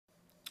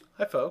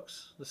Hi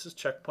folks, this is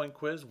Checkpoint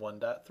Quiz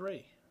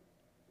 1.3.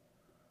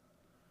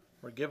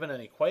 We're given an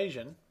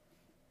equation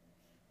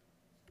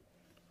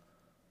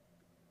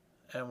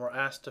and we're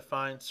asked to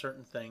find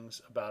certain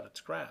things about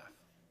its graph.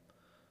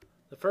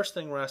 The first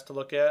thing we're asked to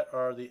look at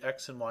are the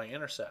X and Y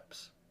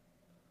intercepts.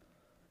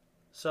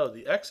 So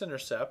the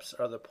X-intercepts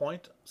are the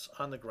points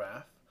on the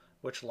graph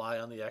which lie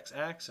on the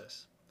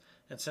x-axis.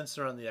 And since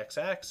they're on the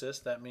x-axis,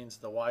 that means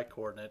the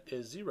y-coordinate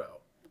is 0.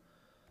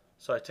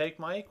 So I take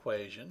my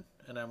equation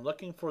and I'm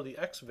looking for the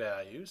x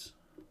values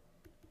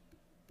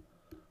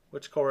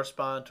which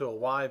correspond to a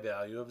y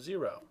value of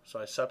 0. So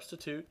I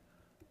substitute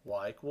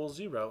y equals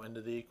 0 into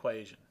the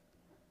equation.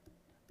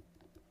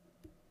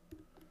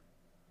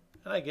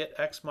 And I get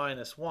x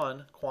minus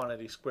 1,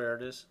 quantity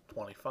squared is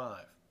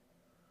 25.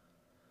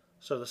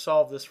 So to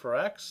solve this for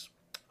x,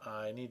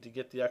 I need to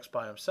get the x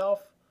by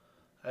himself.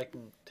 I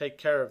can take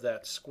care of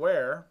that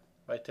square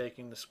by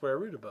taking the square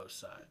root of both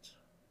sides.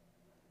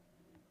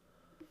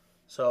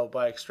 So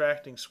by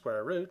extracting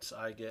square roots,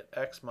 I get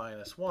x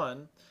minus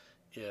 1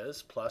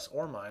 is plus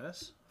or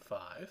minus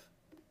 5.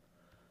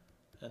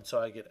 And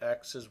so I get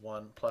x is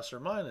 1 plus or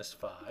minus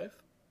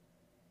 5.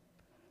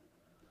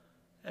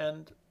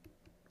 And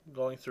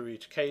going through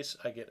each case,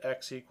 I get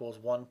x equals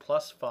 1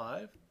 plus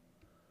 5,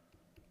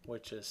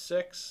 which is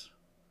 6.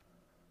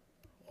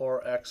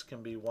 Or x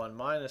can be 1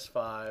 minus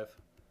 5,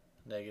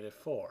 negative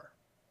 4.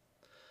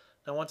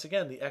 Now once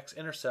again, the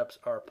x-intercepts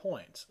are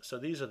points. So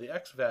these are the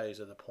x values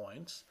of the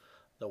points.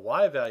 The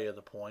y value of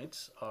the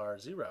points are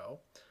 0.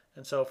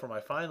 And so for my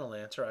final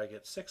answer, I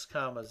get 6,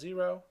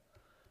 0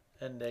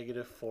 and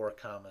negative 4,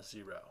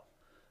 0.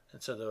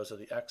 And so those are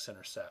the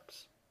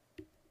x-intercepts.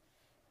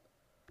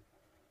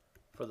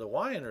 For the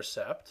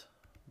y-intercept,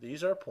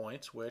 these are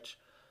points which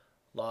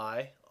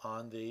lie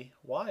on the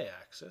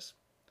y-axis.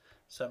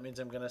 So that means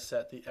I'm going to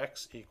set the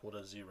x equal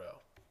to 0.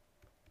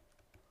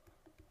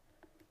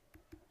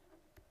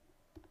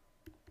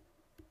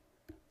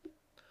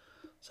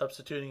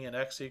 Substituting in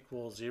x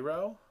equals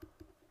 0,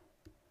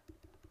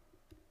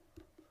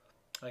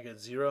 I get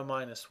 0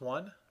 minus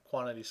 1,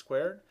 quantity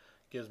squared,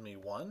 gives me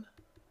 1.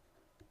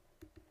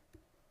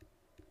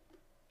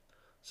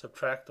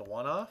 Subtract the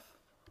 1 off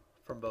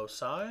from both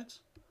sides,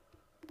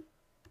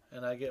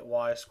 and I get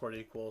y squared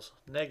equals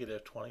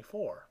negative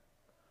 24.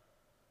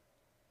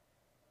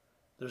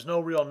 There's no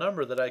real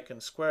number that I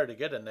can square to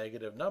get a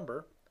negative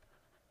number,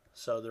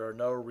 so there are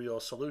no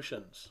real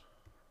solutions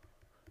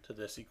to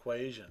this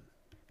equation.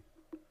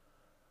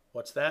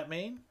 What's that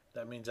mean?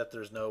 That means that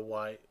there's no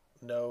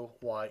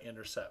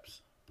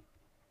y-intercepts.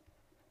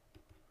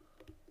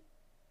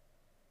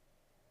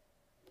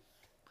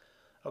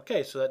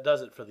 Okay, so that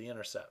does it for the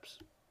intercepts.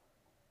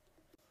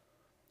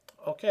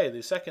 Okay,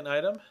 the second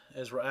item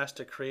is we're asked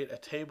to create a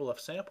table of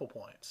sample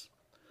points,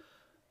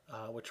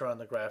 which are on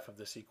the graph of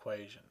this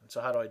equation. And so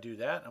how do I do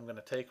that? I'm going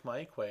to take my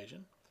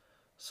equation,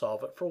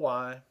 solve it for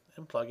y,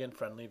 and plug in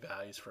friendly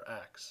values for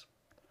x.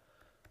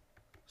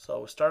 So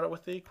we'll start out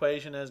with the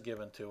equation as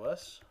given to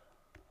us.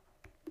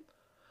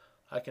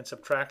 I can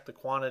subtract the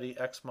quantity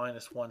x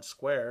minus 1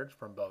 squared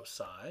from both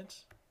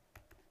sides.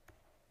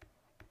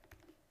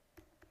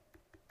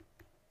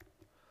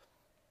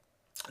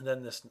 And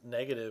then this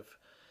negative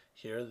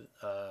here,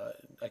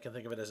 I can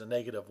think of it as a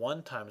negative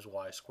 1 times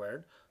y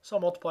squared. So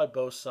I'll multiply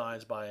both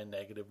sides by a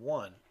negative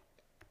 1.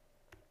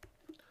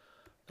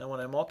 Now when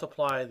I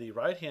multiply the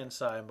right-hand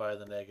side by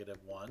the negative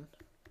 1,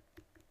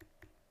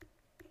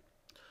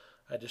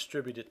 I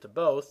distribute it to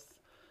both.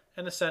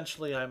 And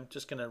essentially, I'm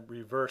just going to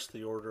reverse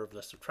the order of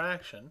the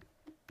subtraction.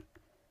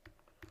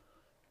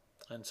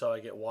 And so I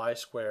get y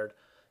squared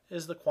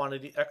is the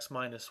quantity x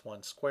minus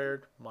 1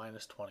 squared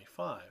minus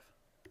 25.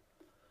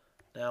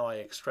 Now I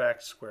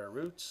extract square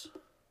roots.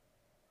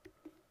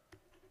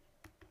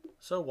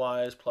 So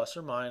y is plus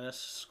or minus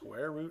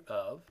square root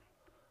of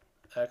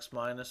x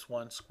minus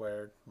 1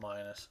 squared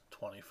minus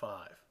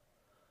 25.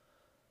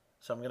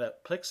 So I'm going to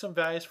pick some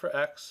values for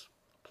x,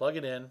 plug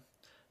it in,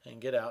 and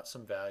get out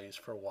some values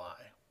for y.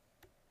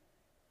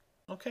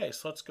 Okay,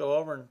 so let's go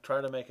over and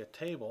try to make a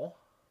table.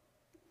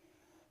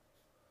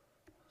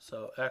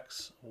 So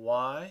x,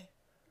 y,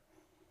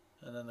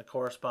 and then the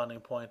corresponding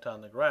point on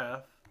the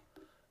graph,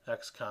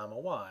 x comma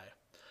y.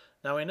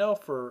 Now we know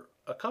for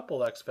a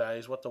couple x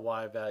values what the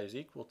y value is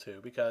equal to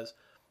because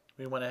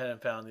we went ahead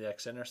and found the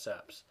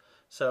x-intercepts.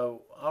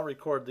 So I'll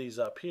record these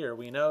up here.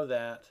 We know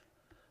that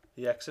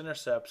the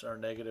x-intercepts are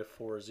negative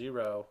 4,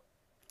 0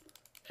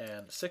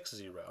 and 6,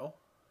 0.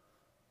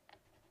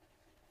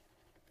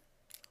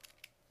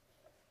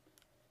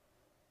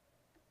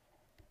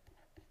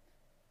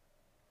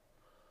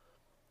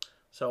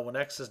 So when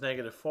x is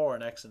negative 4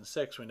 and x and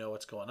 6, we know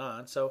what's going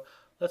on. So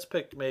let's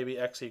pick maybe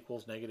x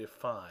equals negative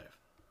 5.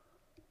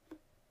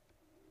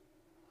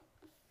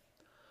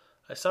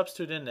 I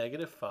substitute in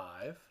negative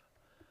 5,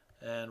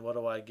 and what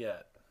do I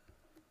get?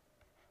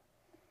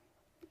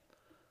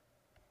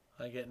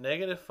 I get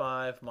negative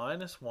 5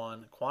 minus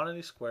 1,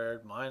 quantity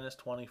squared, minus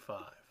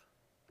 25.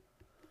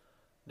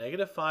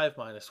 Negative 5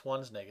 minus 1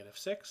 is negative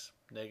 6.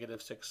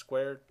 Negative 6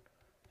 squared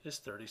is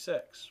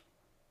 36.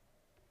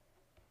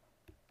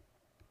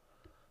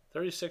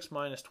 36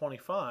 minus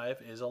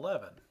 25 is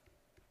 11.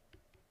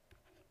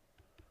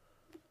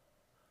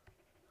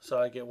 So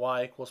I get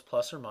y equals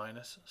plus or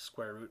minus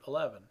square root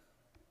 11.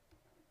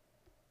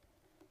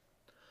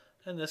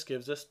 And this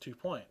gives us 2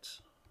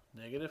 points.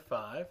 Negative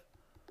 5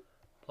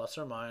 plus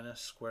or minus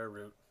square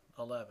root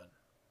 11.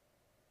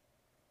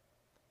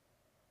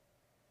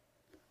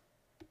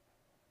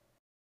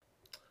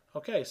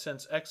 Okay,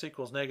 since x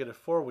equals negative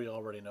 4 we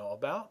already know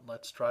about,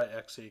 let's try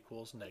x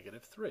equals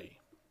negative 3.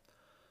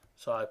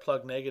 So I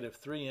plug negative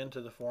 3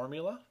 into the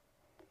formula.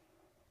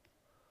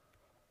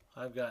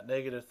 I've got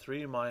negative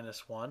 3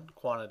 minus 1,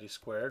 quantity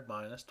squared,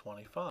 minus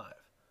 25.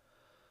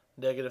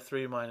 Negative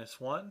 3 minus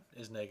 1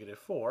 is negative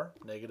 4.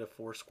 Negative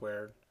 4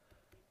 squared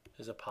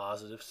is a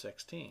positive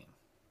 16.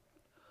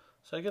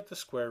 So I get the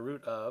square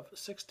root of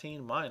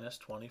 16 minus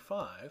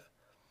 25.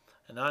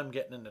 And now I'm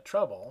getting into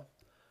trouble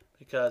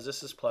because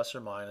this is plus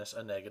or minus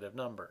a negative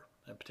number.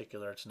 In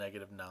particular, it's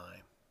negative 9.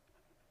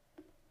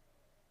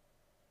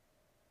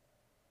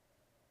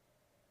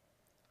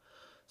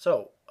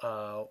 So,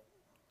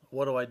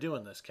 what do I do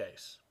in this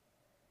case?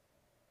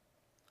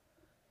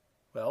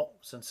 Well,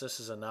 since this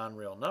is a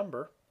non-real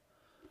number,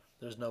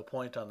 there's no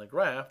point on the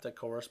graph that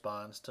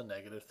corresponds to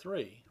negative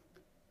 3.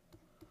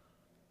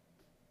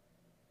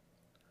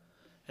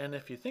 And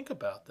if you think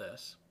about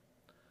this,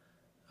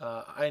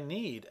 I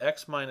need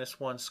x minus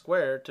 1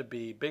 squared to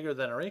be bigger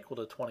than or equal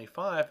to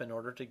 25 in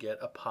order to get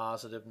a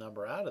positive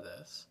number out of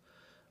this,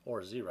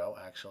 or 0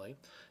 actually.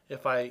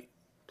 If I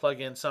plug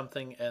in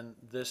something and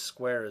this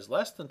square is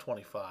less than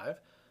 25,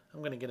 I'm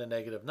going to get a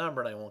negative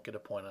number and I won't get a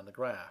point on the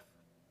graph.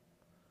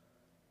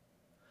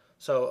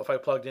 So if I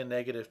plugged in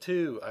negative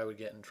 2, I would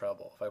get in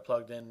trouble. If I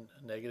plugged in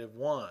negative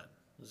 1,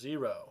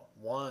 0,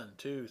 1,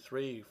 2,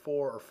 3,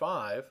 4, or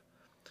 5,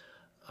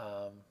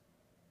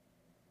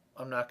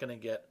 I'm not going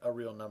to get a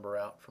real number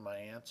out for my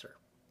answer.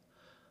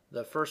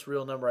 The first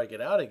real number I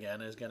get out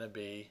again is going to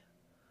be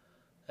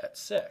at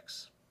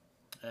 6.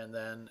 And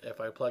then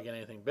if I plug in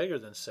anything bigger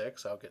than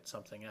 6, I'll get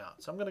something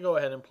out. So I'm going to go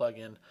ahead and plug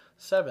in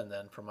 7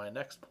 then for my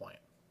next point.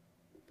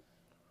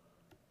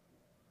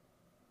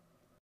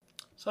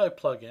 So I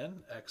plug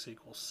in x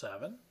equals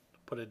 7,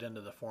 put it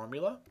into the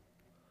formula.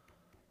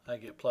 I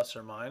get plus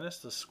or minus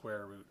the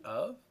square root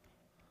of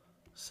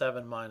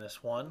 7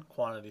 minus 1,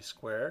 quantity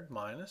squared,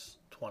 minus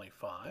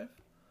 25,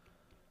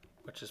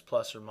 which is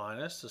plus or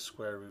minus the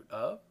square root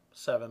of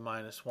 7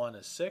 minus 1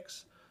 is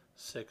 6,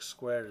 6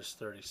 squared is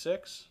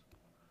 36,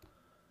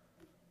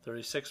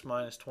 36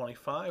 minus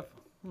 25,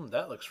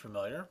 that looks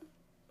familiar.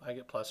 I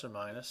get plus or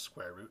minus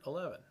square root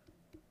 11.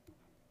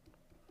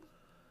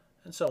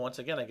 And so once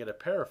again I get a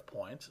pair of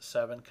points,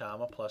 7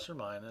 comma plus or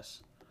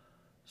minus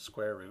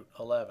square root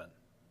 11.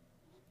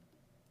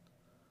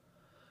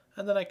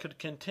 And then I could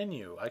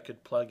continue. I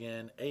could plug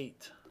in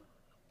 8.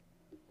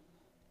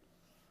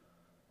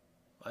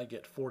 I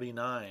get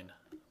 49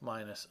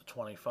 minus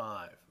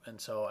 25. And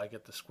so I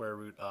get the square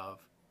root of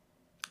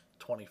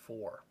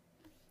 24,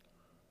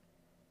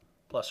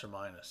 plus or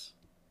minus.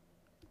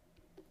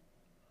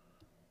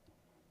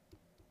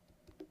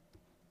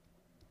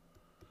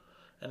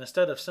 And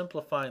instead of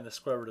simplifying the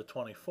square root of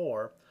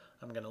 24,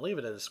 I'm going to leave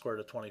it as the square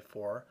root of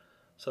 24,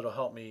 so it'll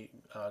help me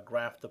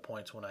graph the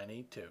points when I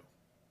need to.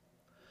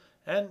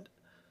 And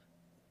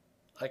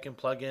I can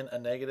plug in a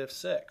negative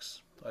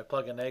 6. If I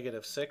plug a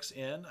negative 6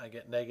 in, I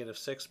get negative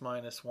 6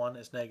 minus 1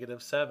 is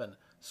negative 7.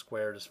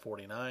 Squared is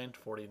 49.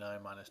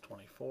 49 minus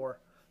 24,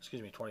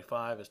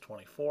 25 is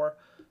 24.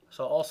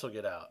 So I'll also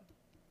get out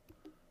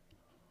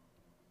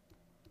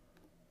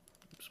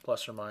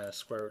plus or minus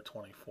square root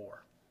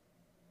 24.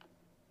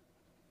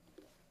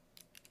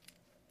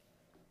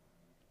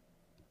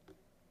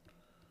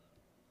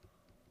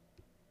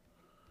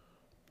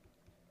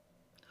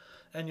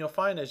 And you'll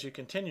find as you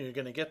continue, you're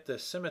going to get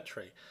this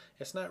symmetry.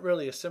 It's not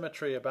really a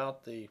symmetry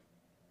about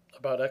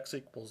x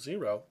equals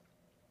 0.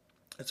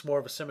 It's more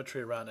of a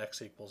symmetry around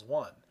x equals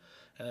 1.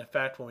 And in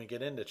fact, when we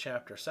get into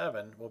chapter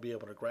 7, we'll be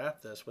able to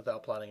graph this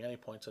without plotting any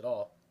points at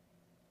all.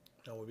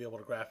 And we'll be able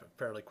to graph it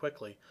fairly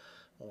quickly.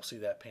 And we'll see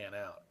that pan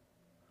out.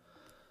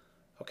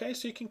 Okay,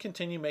 so you can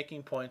continue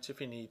making points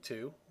if you need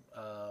to.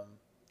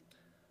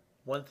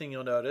 One thing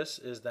you'll notice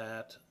is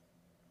that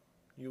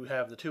you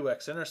have the two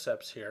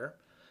x-intercepts here.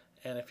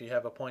 And if you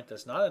have a point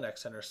that's not an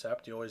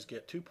x-intercept, you always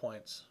get 2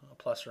 points, a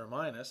plus or a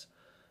minus.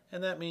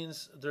 And that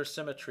means there's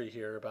symmetry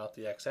here about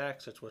the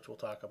x-axis, which we'll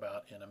talk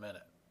about in a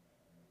minute.